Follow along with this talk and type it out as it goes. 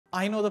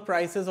I know the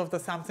prices of the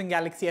Samsung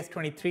Galaxy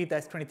S23, the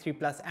S23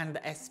 Plus and the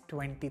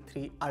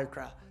S23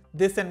 Ultra.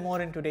 This and more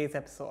in today's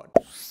episode.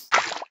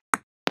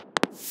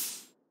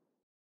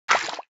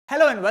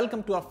 Hello and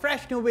welcome to a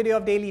fresh new video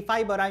of Daily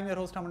Fiber. I'm your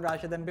host Aman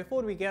Rashid, and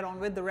before we get on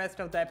with the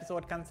rest of the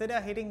episode, consider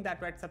hitting that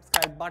red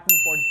subscribe button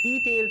for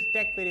detailed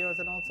tech videos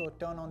and also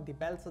turn on the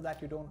bell so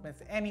that you don't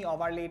miss any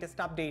of our latest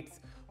updates.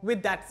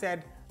 With that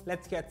said,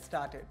 let's get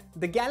started.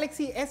 The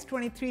Galaxy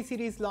S23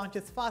 series launch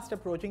is fast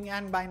approaching,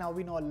 and by now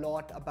we know a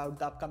lot about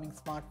the upcoming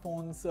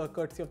smartphones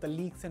courtesy of the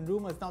leaks and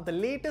rumors. Now the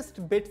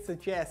latest bit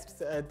suggests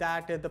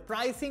that the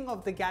pricing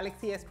of the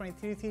Galaxy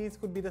S23 series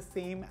could be the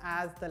same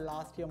as the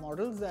last year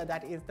models,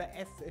 that is the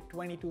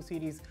S22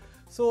 series.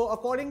 So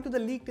according to the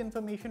leaked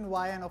information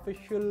via an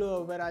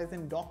official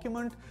Verizon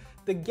document,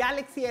 the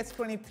Galaxy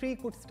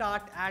S23 could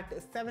start at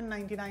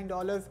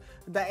 $799,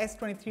 the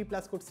S23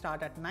 Plus could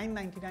start at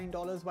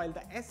 $999, while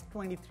the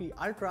S23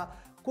 Ultra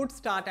could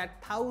start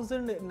at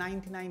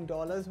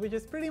 $1,099, which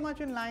is pretty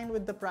much in line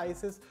with the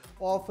prices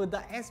of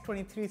the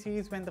S23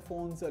 series when the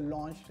phones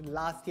launched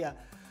last year.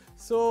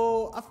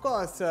 So of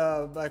course,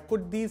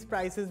 could these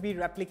prices be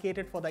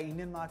replicated for the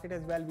Indian market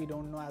as well? We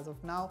don't know as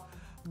of now.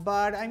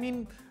 But I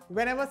mean,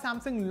 whenever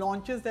Samsung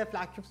launches their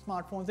flagship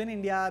smartphones in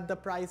India, the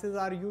prices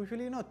are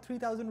usually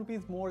 3,000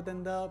 rupees more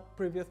than the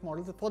previous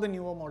models, for the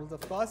newer models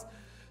of course.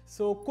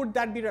 So could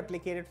that be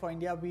replicated for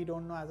India? We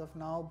don't know as of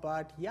now,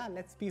 but yeah,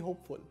 let's be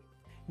hopeful.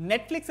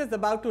 Netflix is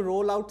about to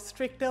roll out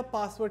stricter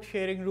password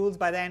sharing rules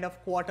by the end of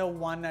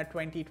Q1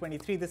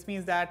 2023. This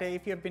means that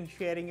if you have been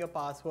sharing your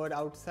password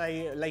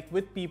outside, like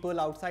with people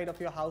outside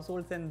of your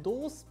households, then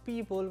those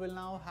people will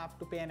now have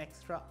to pay an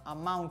extra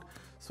amount.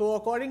 So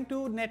according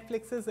to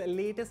Netflix's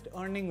latest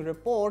earning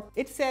report,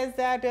 it says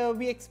that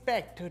we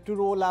expect to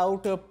roll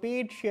out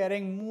paid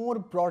sharing more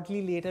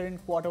broadly later in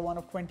Q1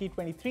 of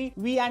 2023.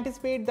 We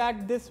anticipate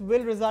that this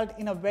will result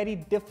in a very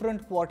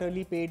different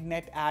quarterly paid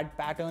net ad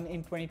pattern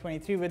in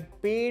 2023, with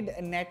paid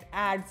net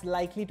ads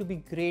likely to be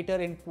greater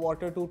in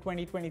Q2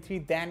 2023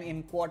 than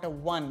in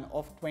Q1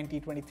 of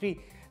 2023.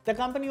 The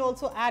company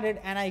also added,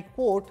 and I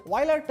quote,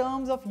 "While our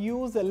terms of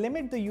use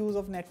limit the use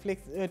of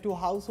Netflix to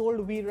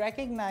household, we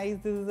recognize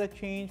this is a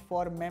change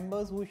for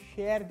members who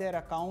share their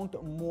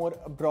account more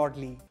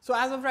broadly." So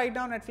as of right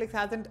now, Netflix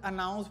hasn't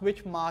announced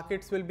which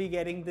markets will be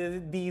getting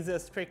these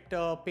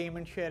stricter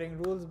payment sharing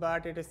rules,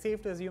 but it is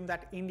safe to assume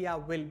that India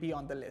will be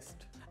on the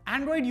list.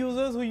 Android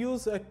users who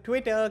use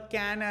Twitter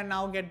can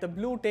now get the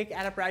blue tick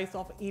at a price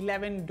of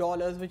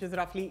 $11, which is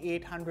roughly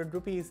 800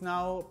 rupees.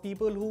 Now,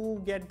 people who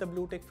get the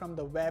blue tick from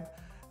the web,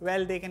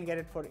 well, they can get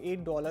it for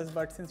 $8,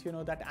 but since you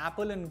know that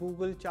Apple and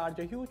Google charge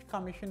a huge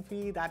commission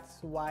fee,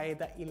 that's why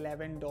the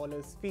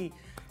 $11 fee.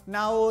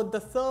 Now,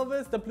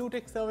 the blue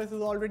tick service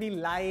is already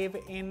live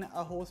in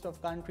a host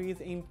of countries,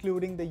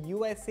 including the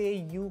USA,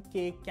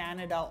 UK,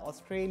 Canada,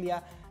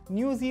 Australia,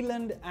 New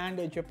Zealand,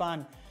 and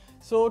Japan.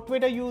 So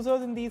Twitter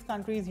users in these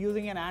countries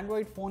using an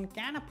Android phone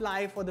can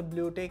apply for the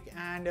blue tick,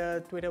 and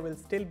Twitter will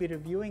still be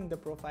reviewing the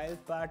profiles,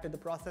 but the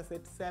process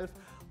itself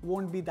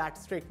won't be that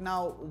strict.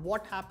 Now,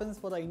 what happens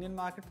for the Indian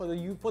market, for the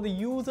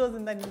users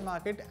in the Indian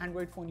market,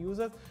 Android phone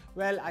users?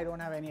 Well, I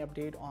don't have any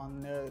update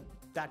on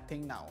that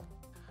thing now.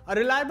 A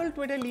reliable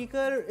Twitter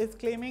leaker is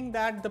claiming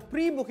that the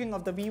pre-booking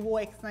of the Vivo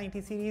X90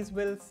 series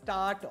will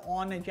start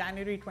on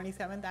January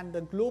 27th, and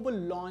the global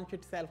launch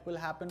itself will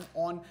happen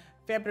on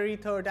February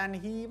 3rd, and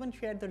he even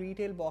shared the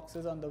retail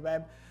boxes on the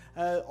web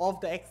of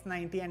the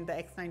X90 and the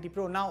X90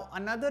 Pro. Now,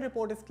 another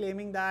report is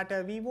claiming that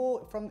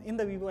in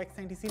the Vivo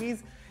X90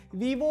 series,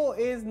 Vivo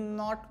is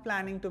not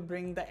planning to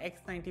bring the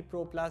X90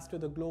 Pro Plus to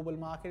the global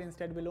market.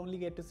 Instead, we'll only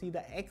get to see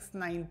the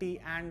X90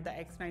 and the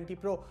X90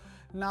 Pro.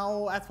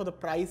 Now, as for the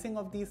pricing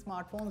of these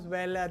smartphones,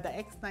 well, the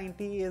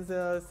X90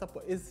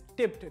 is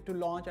tipped to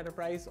launch at a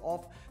price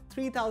of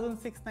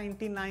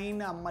 3,699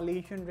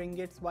 Malaysian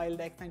ringgits, while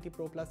the X90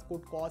 Pro Plus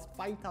could cost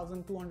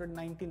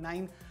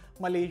 5,299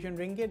 Malaysian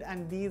ringgit,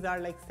 and these are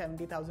like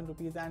 70,000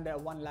 rupees and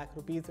 1 lakh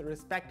rupees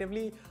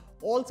respectively.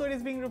 Also, it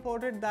is being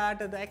reported that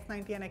the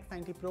X90 and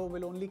X90 Pro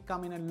will only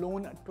come in a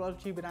lone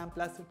 12GB RAM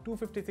plus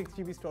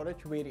 256GB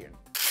storage variant.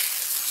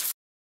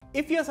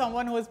 If you're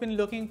someone who has been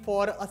looking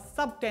for a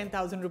sub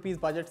 10,000 rupees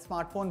budget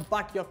smartphone,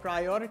 but your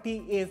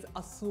priority is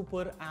a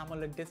super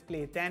AMOLED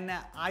display, then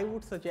I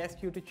would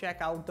suggest you to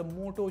check out the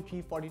Moto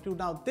G42.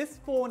 Now, this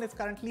phone is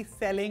currently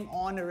selling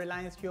on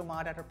Reliance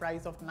JioMart at a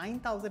price of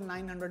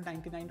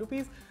 9,999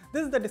 rupees.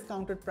 This is the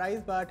discounted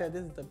price, but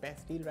this is the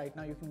best deal right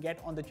now you can get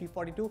on the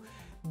G42.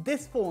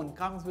 This phone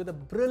comes with a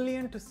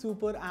brilliant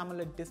super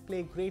AMOLED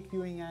display, great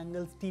viewing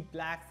angles, deep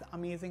blacks,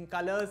 amazing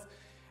colors.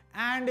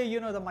 And the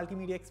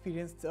multimedia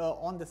experience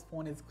on this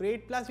phone is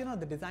great. Plus,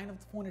 the design of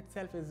the phone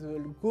itself is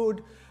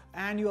good,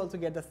 and you also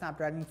get the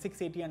Snapdragon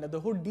 680 under the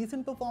hood,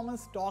 decent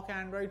performance, stock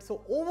Android.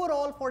 So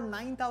overall, for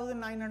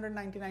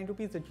 9,999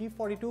 rupees, the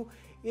G42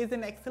 is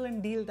an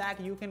excellent deal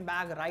that you can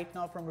bag right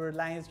now from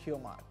Reliance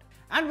JioMart.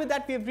 And with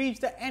that, we have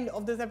reached the end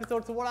of this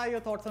episode. So what are your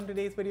thoughts on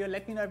today's video?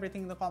 Let me know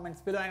everything in the comments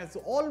below. And as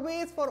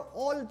always, for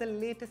all the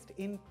latest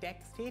in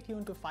tech, stay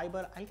tuned to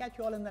Fiber. I'll catch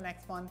you all in the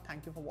next one.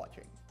 Thank you for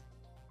watching.